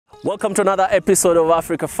Welcome to another episode of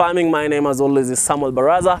Africa Farming. My name as always is Samuel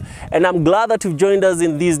Baraza and I'm glad that you've joined us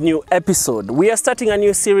in this new episode. We are starting a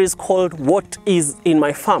new series called What is in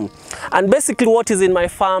my farm? And basically what is in my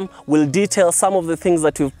farm will detail some of the things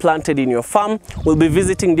that you've planted in your farm. We'll be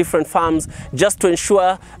visiting different farms just to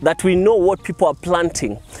ensure that we know what people are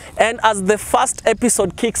planting. And as the first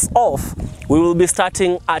episode kicks off, we will be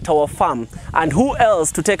starting at our farm. And who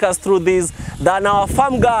else to take us through this than our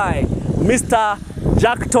farm guy, Mr.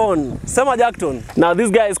 Jackton. Sema Jackton. Now this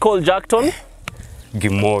guy is called Jackton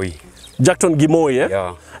Gimoi. Jackton Gimoi, eh?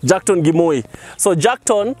 Yeah. Jackton Gimoi. So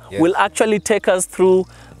Jackton will actually take us through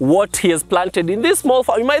what he has planted in this small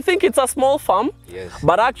farm. You might think it's a small farm,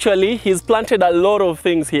 but actually he's planted a lot of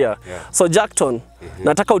things here. So Jackton,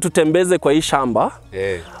 nataka ututembeze kwa hii shamba.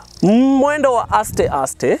 Mwendo wa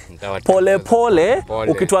aste, pole pole,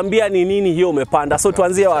 ukituambia ni nini hiyo umepanda. So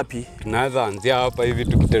tuanzie wapi? Tunaanza anzia hapa hivi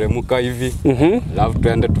tukiteremuka hivi. Alafu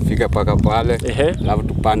tuende tufike paka pale. Alafu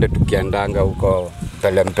tupande tukiandanga huko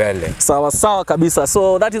mbele. Sawa sawa kabisa.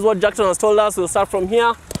 So that is what Jackton has told us. We'll start from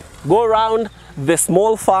here, go around the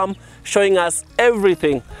small farm, showing us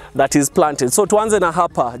everything that is planted. So tuanze na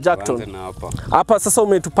hapa, Jackton. Tuanze na hapa. Hapa sasa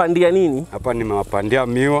umetupandia nini? Hapa nimewapandia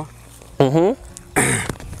miwa.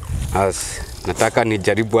 Nataka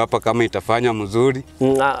nijaribu hapa kama itafanya mzuri.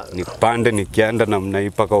 Nipande nikienda na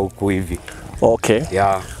mnaipaka huku hivi. Okay.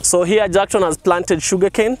 Yeah. So here Jackton has planted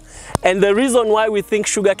sugarcane, and the reason why we think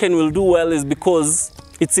sugarcane will do well is because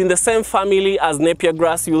it's in the same family as napier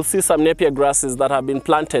grass. You'll see some napier grasses that have been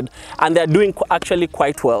planted and they're doing actually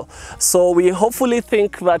quite well. So we hopefully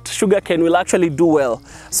think that sugarcane will actually do well.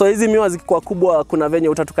 So hizi miwa zikikuwa kubwa kuna venye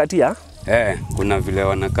utatukatia? Kuna vile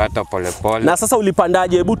wanakata pole pole. Na sasa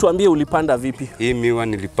ulipandaje? Hebu tuambie ulipanda vipi? Hii miwa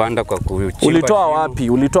nilipanda kwa kuchimba. Ulitoa wapi?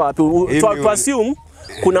 Ulitoa wapi? To assume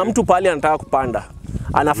kuna mtu pale anataka kupanda.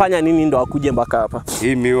 Anafanya nini ndo akuje mpaka hapa?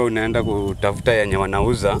 Hii miwa unaenda kutafuta yenye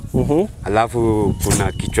wanauza. Alafu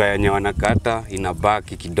kuna kichwa yenye wanakata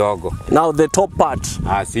inabaki kidogo. Now the top part.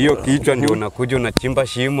 Hiyo kichwa ndio unakuja unachimba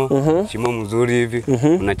shimo, shimo mzuri hivi.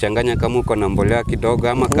 Unachanganya kama uko na mbolea kidogo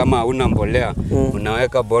ama kama hauna mbolea,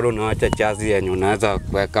 unaweka bora unaacha chazi yenye unaweza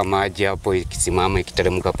kuweka maji hapo ikisimama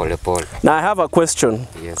ikiteremka pole pole. Now I have a question.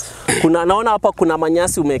 Yes. Naona hapa kuna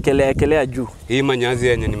manyasi umewekelea juu. Hii manyasi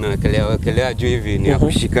yenye nimewekelea juu hivi ni ya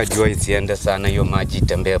kushika jua isiende sana hiyo maji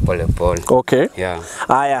itembee pole pole. Okay. Yeah.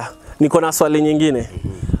 Haya, niko na swali nyingine.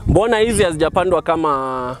 Mbona hizi hazijapandwa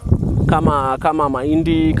kama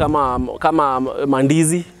mahindi, kama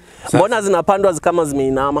mandizi? Mbona zinapandwa kama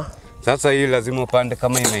zimeinama? Sasa hii lazima upande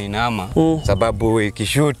kama inainama, sababu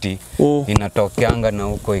ikishuti inatokeanga na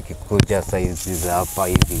huko ikikuja size za hapa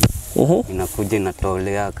hivi. Inakuja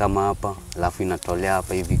inatolea kama hapa, alafu inatolea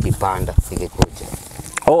hapa hivi kipanda ikikuja.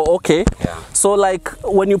 Oh, okay. Yeah. So like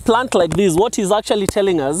when you plant like this, what he's actually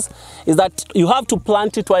telling us is that you have to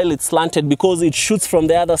plant it while it's slanted because it shoots from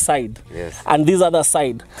the other side. Yes. And this other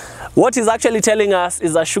side. What he's actually telling us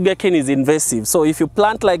is that sugarcane is invasive. So if you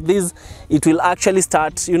plant like this, it will actually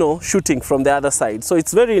start, shooting from the other side. So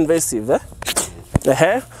it's very invasive.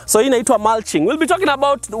 So inaitwa mulching. We'll be talking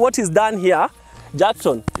about what is done here,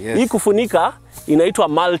 Jackton. Hii kufunika inaitwa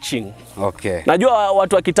mulching. Okay. Najua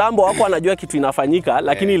watu wa kitambo wako wanajua kitu inafanyika,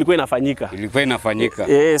 lakini ilikuwa inafanyika.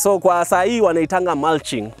 So kwa saa hii wanaitanga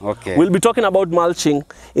mulching. Okay. We'll be talking about mulching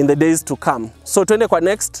in the days to come. So twende kwa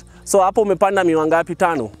next. So hapo umepanda miwa ngapi?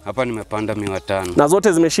 5? Hapa nimepanda miwa 5. Na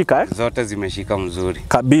zote zimeshika Zote zimeshika mzuri.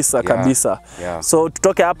 Kabisa. So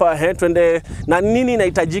tutoke hapa twende na nini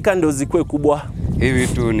inahitajika ndio zikue kubwa? Hivi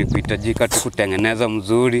tu ni kuhitajika tu kutengeneza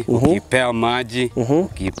mzuri, ukipea maji,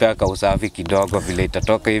 ukipea ka usafi kidogo vile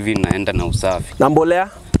itatoka hivi naenda na usafi. Na mbolea?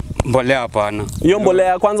 Mbolea hapana. Hiyo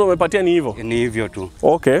mbolea kwanza umepatia ni hivyo? Ni hivyo tu.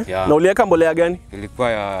 Okay. Na uliweka mbolea gani? Ilikuwa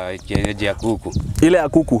ya kienyeji ya kuku. Ile ya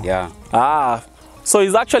kuku? So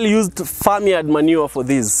he's actually used farmyard manure for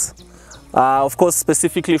this. Of course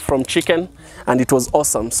specifically from chicken, and it was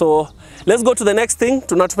awesome. So let's go to the next thing.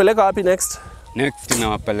 Tunatupeleka wapi next? Next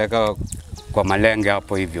nawapeleka kwa malenge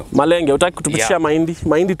hapo hivyo. Malenge, utaki kutupishia mahindi?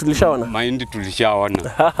 Mahindi tulishaona? Mahindi tulishaona.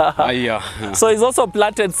 Haya. So he's also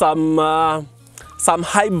planted some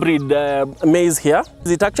hybrid maize here.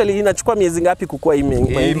 It actually inachukua miezi ngapi kukua hii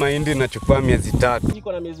mahindi? Hii mahindi inachukua miezi 3.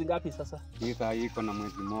 Iko na miezi ngapi sasa? Iko na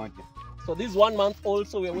mwezi 1. So this 1 month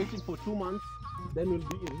also we are waiting for 2 months. Then we'll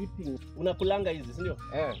be reaping. Unakulanga hizi, si ndio?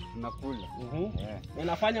 Tunakula.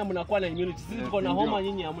 Inafanya mnakuwa na immunity. Sisi tuko na homa,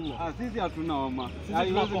 nyinyi hamna. Sisi hatuna homa. Sisi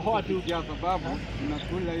tunakohoa tu kwa sababu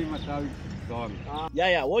tunakula hii matawi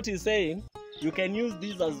sana. What he's saying, you can use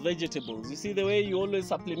these as vegetables. You see the way you always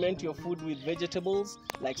supplement your food with vegetables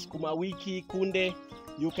like sukuma wiki, kunde.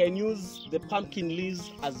 you can use the pumpkin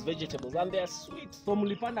leaves as vegetables and they are sweet. So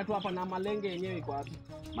mlipanda tu hapa na malenge yenyewe iko wapi?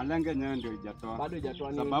 Malenge yenyewe ndio haijatoa. Bado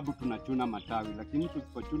haijatoa nini? Sababu tunachuna matawi, lakini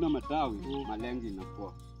tusipochuna matawi malenge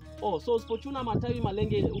inakuwa. Oh, so usipochuna matawi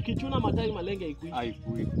malenge, ukichuna matawi malenge haikui?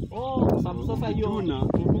 Haikui. Oh, sababu sasa hiyo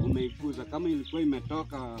umeikuza kama ilikuwa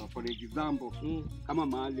imetoka for example, kama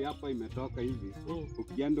mahali hapa imetoka hivi,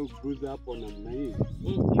 ukienda ukuza hapo namna hii,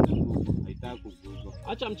 haitaki kukuzwa.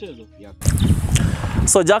 Acha mchezo. Yeah.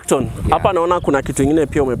 So Jackton, hapa naona kuna kitu kingine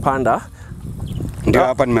pia umepanda. Ndio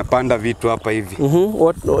hapa nimepanda vitu hapa hivi.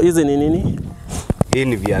 Hizi ni nini? Hii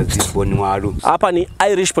ni viazi bonwaru. Hapa ni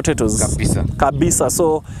Irish potatoes. Kabisa. Kabisa.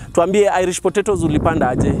 So tuambie Irish potatoes ulipanda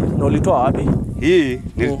aje na ulitoa wapi? Hii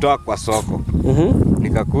nilitoa kwa soko.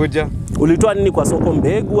 Nikakuja. Ulitoa nini kwa soko,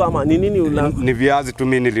 mbegu ama ni nini ni viazi tu,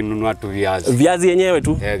 mimi nilinunua tu viazi. Viazi yenyewe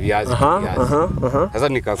tu? Viazi. Sasa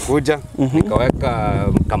nikakuja, nikaweka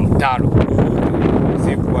kamtaro.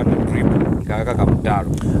 Sikuwa na drip. Nikaweka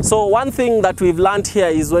kamtaro. So one thing that we've learned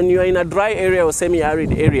here is when you are in a dry area or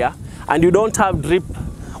semi-arid area and you don't have drip,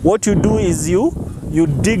 what you do is you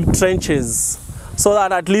dig trenches so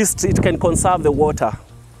that at least it can conserve the water.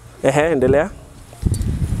 Endelea.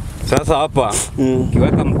 Sasa hapa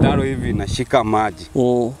kiweka mtaro hivi nashika maji.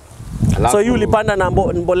 So hii ulipanda na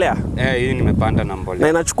mbolea? Hii nimepanda na mbolea. Na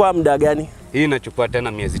inachukua muda gani? Hii inachukua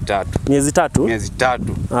tena miezi 3. Miezi 3? Miezi 3.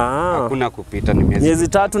 Hakuna kupita, ni miezi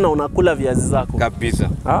 3 na unakula viazi zako. Kabisa.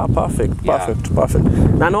 Perfect.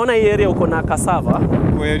 Na naona hii area uko na cassava.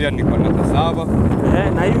 Kwa area niko na cassava.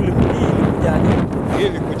 Na hii ilikujaje? Hii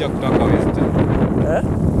ilikuja kutoka Western.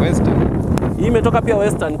 Western. Hii imetoka pia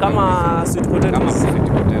Western kama sweet potatoes. Kama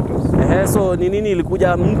sweet potatoes. So ni nini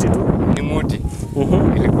ilikuja, mti tu? Ni muti.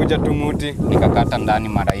 Ilikuja tu muti, nikakata ndani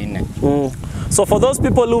mara 4. So for those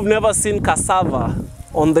people who've never seen cassava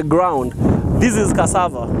on the ground, this is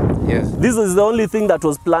cassava. Yes. This is the only thing that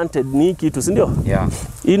was planted. Ni kitu, si ndio? Yeah.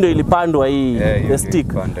 Hii ndio ilipandwa hii, the stick.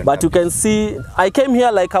 But you can see, I came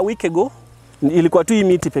here like a week ago. Ilikuwa tu hii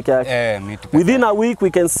miti peke yake. Miti. Within a week we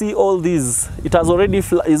can see all these. It has already,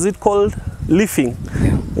 is it called leafing?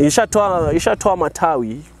 Yeah. Ishatoa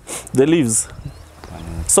matawi, the leaves.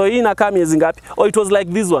 So hii inakaa miezi ngapi? Oh, it was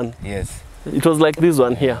like this one. Yes. It was like this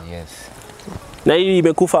one here. Yes. Na hii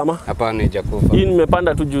imekufa ama? Hapana, haijakufa. Hii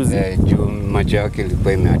nimepanda tu juzi. Juu macho yake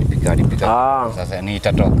ilikuwa imeharibika. Sasa ni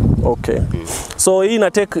itatoka. Okay. So hii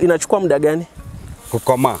inachukua muda gani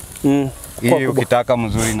kukoma? Hii ukitaka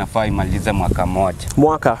mzuri inafaa imalize mwaka mmoja.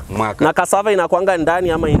 Mwaka. Na cassava inakuanga ndani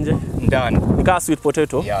ama nje? Ndani. Ni kama sweet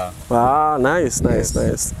potato? Yeah. Nice.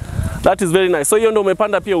 That is very nice. So hiyo ndio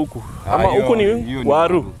umepanda pia huku? Ama huku ni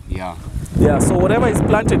waru? Yeah, so whatever is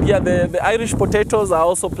planted here, the Irish potatoes are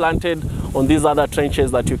also planted on these other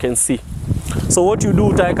trenches that you can see. So what you do,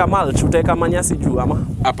 utaweka mulch, utaweka manyasi juu ama?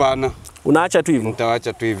 Hapana. Unaacha tu hivyo?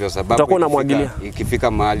 Nitaacha tu hivyo sababu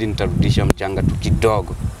ikifika mahali nitarudisha mchanga tu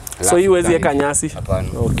kidogo. So hii huwezi weka nyasi? Hapana.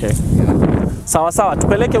 Okay. Sawa.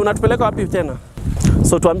 Unatupeleka wapi tena?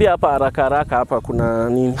 So tuambie hapa haraka hapa kuna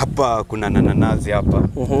nini? Hapa kuna nanasi hapa.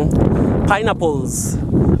 Pineapples.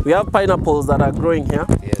 We have pineapples that are growing here.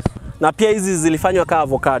 Yes. Na pia hizi zilifanywa kama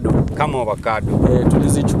avocado. Kama avocado.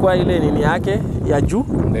 Tulizichukua ile nini yake ya juu.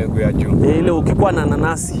 Mbegu ya juu. Ile ukikuwa na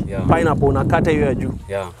nanasi, pineapple unakata hiyo ya juu.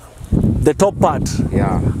 Yeah. The top part.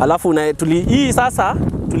 Yeah. Alafu hii sasa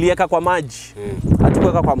tuliweka kwa maji.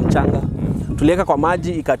 Hatukuweka kwa mchanga. Tuliweka kwa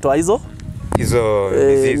maji ikatoa hizo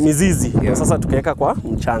mizizi. Yeah. Sasa tukaweka kwa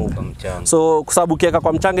mchanga. So kwa sababu ukiweka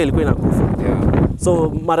kwa mchanga ilikuwa inakufa. Yeah.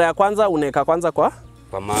 So mara ya kwanza unaweka kwanza kwa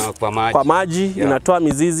maji. Yeah. Inatoa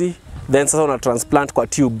mizizi, then sasa una transplant kwa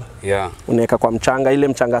tube. Yeah. Unaweka kwa mchanga, ile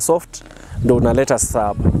mchanga soft ndio unaleta sasa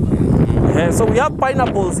hapa. So we have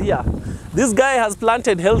pineapples here. This guy has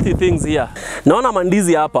planted healthy things here. Naona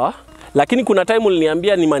mandizi hapa, lakini kuna time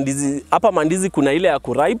uliniambia ni mandizi hapa, mandizi kuna ile ya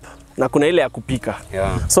kuripe na kuna ile ya kupika.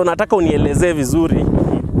 Yeah. So nataka unielezee vizuri,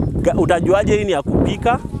 utajuaje hii ni ya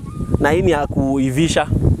kupika na hii ni ya kuivisha?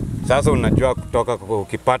 Sasa unajua kutoka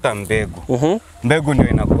ukipata mbegu. Mbegu ndio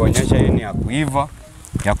inakuonyesha hii ni ya kuiva,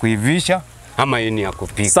 ya kuivisha ama hii ni ya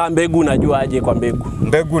kupika. Sasa mbegu unajuaje kwa mbegu?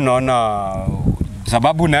 Mbegu unaona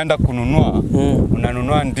sababu unaenda kununua,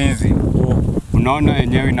 unanunua ndizi. Unaona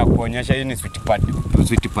yenyewe inakuonyesha hii ni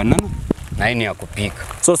sweet banana na hii ni ya kupika.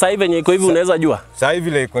 So sasa hivi yenyewe iko hivi unaweza jua? Sasa hivi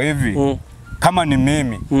ile iko hivi. Kama ni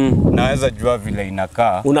mimi, naweza jua vile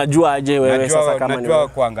inakaa. Unajua aje wewe sasa kama ni? Najua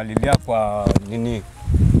kuangalilia kwa nini,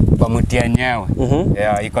 kwa mti yenyewe.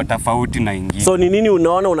 Iko tofauti na ingine. So ni nini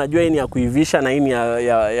unaona unajua hii ni ya kuivisha na hii ni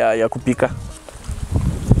ya kupika?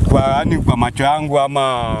 Kwa macho yangu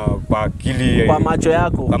ama kwa akili? Kwa macho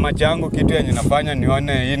yako. Kwa macho yangu kitu yenye nafanya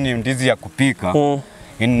nione hii ni ndizi ya kupika.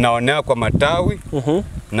 inaonea kwa matawi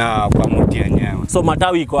na kwa mti yenyewe. So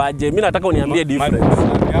matawi iko aje? Mimi nataka uniambie difference.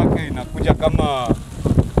 Matawi yake inakuja kama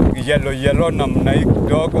yellow namna hii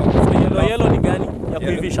kidogo. So yellow ni gani? Ya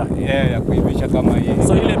kuivisha? Ya kuivisha kama hii.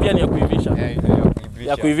 So ile pia ni ya kuivisha? Ile ya kuivisha.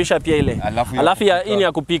 Ya kuivisha pia ile. Alafu hii ni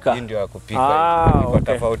ya kupika. Hii ndio ya kupika. Iko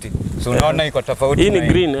tofauti. So unaona iko tofauti. Hii ni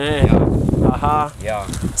green Aha. Yeah.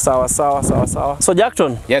 Sawa. So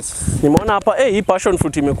Jackton. Yes. Nimeona hapa hii passion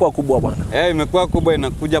fruit imekuwa kubwa bwana. Imekuwa kubwa,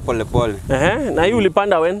 inakuja polepole. Na hii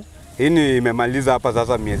ulipanda when? Hii ni imemaliza hapa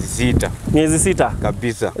sasa miezi 6. Miezi 6?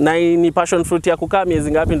 Kabisa. Na hii ni passion fruit ya kukaa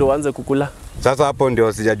miezi ngapi ndio uanze kukula? Sasa hapo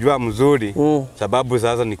ndio sijajua mzuri sababu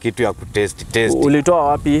sasa ni kitu ya kutest. Ulitoa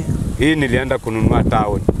wapi? Hii nilienda kununua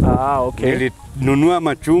town. Okay. Nilinunua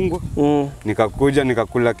machungwa, nikakuja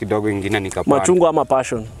nikakula kidogo, ingine nikapanda. Machungwa ama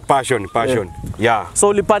passion? Passion. Yeah. So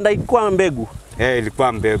ulipanda ilikuwa mbegu?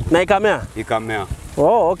 Ilikuwa mbegu. Na ikamea? Ikamea.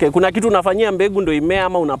 Okay. Kuna kitu unafanyia mbegu ndio imea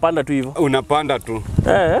ama unapanda tu hivyo? Unapanda tu.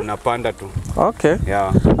 Unapanda tu. Okay.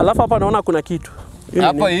 Yeah. Alafu hapa naona kuna kitu.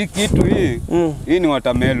 Hapa hii kitu hii ni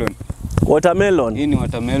watermelon. Watermelon? Hii ni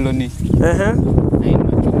watermelon.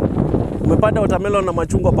 Umepanda watermelon na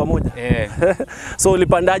machungwa pamoja? So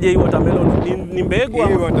ulipandaje hii watermelon? Ni mbegu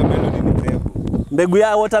ama? Hii watermelon ni mbegu. Mbegu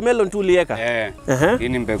ya watermelon tu uliweka? Hii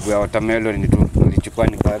ni mbegu ya watermelon tu. Nilichukua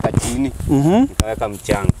nikaweka chini, nikaweka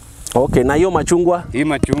mchanga. Okay, na hiyo machungwa? Hii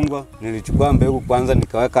machungwa nilichukua mbegu kwanza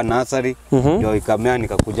nikaweka nursery, ndio ikamea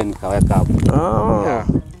nikakuja nikaweka hapo.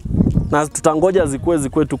 Na tutangoja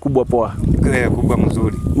zikue tu kubwa poa. Kubwa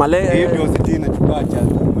mzuri. Hii ndio sisi inachukua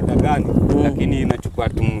muda gani? Lakini inachukua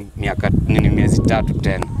tu miezi 3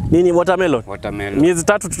 tena. Nini watermelon? Miezi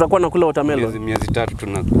 3 tutakuwa nakula watermelon. Miezi 3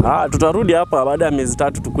 tunakula. Tutarudi hapa baada ya miezi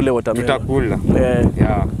 3 tukule watermelon. Tutakula.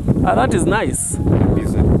 Yeah. That is nice.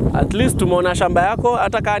 At least tumeona shamba yako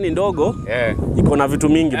hata kama ni ndogo. Iko na vitu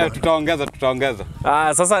mingi. Tutaongeza.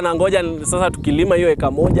 Sasa nangoja sasa tukilima hiyo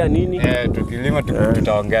eka moja nini? Tukilima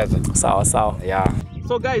tutaongeza. Sawa. Yeah.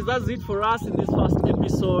 So guys, that's it for us in this first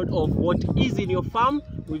episode of What Is in Your Farm.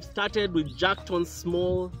 We've started with Jackton's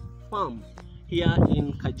small farm here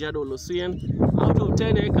in Kajiado, Losuyen. Out of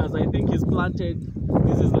 10 acres, I think he's planted,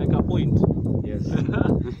 this is like a point. Yes.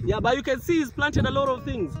 Yeah, but you can see he's planted a lot of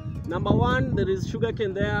things. Number 1, there is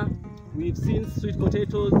sugarcane there. We've seen sweet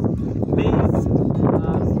potatoes, maize,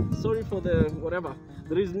 sorry for the whatever.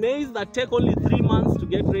 There is maize that take only 3 months to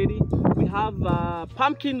get ready. We have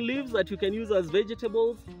pumpkin leaves that you can use as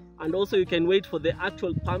vegetables, and also you can wait for the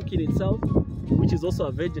actual pumpkin itself, which is also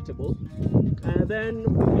a vegetable. And then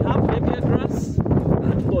we have napier grass.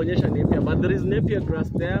 But there is napier grass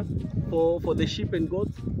there for the sheep and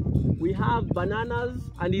goats. We have bananas,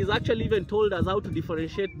 and he's actually even told us how to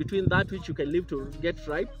differentiate between that which you can leave to get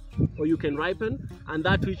ripe, or you can ripen, and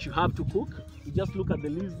that which you have to cook. You just look at the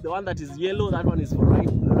leaves. The one that is yellow, that one is for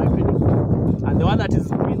ripening, and the one that is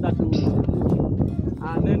green, that one is for cooking.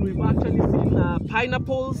 And then we've actually seen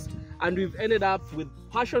pineapples, and we've ended up with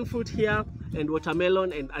passion fruit here, and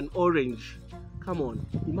watermelon, and an orange. Come on,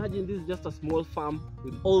 imagine this is just a small farm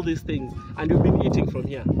with all these things, and you've been eating from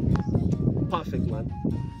here. Perfect, man.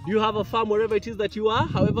 Do you have a farm wherever it is that you are,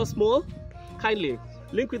 however small? Kindly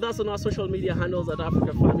link with us on our social media handles at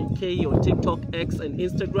Africa Farming KE on TikTok, X and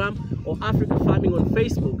Instagram, or Africa Farming on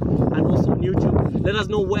Facebook and also on YouTube. Let us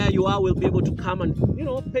know where you are. We'll be able to come and,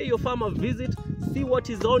 pay your farm a visit, see what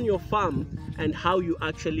is on your farm and how you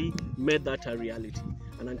actually made that a reality.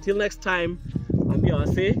 And until next time, ambia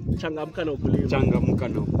wase, changamka na ukulima. Changamka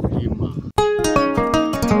na ukulima.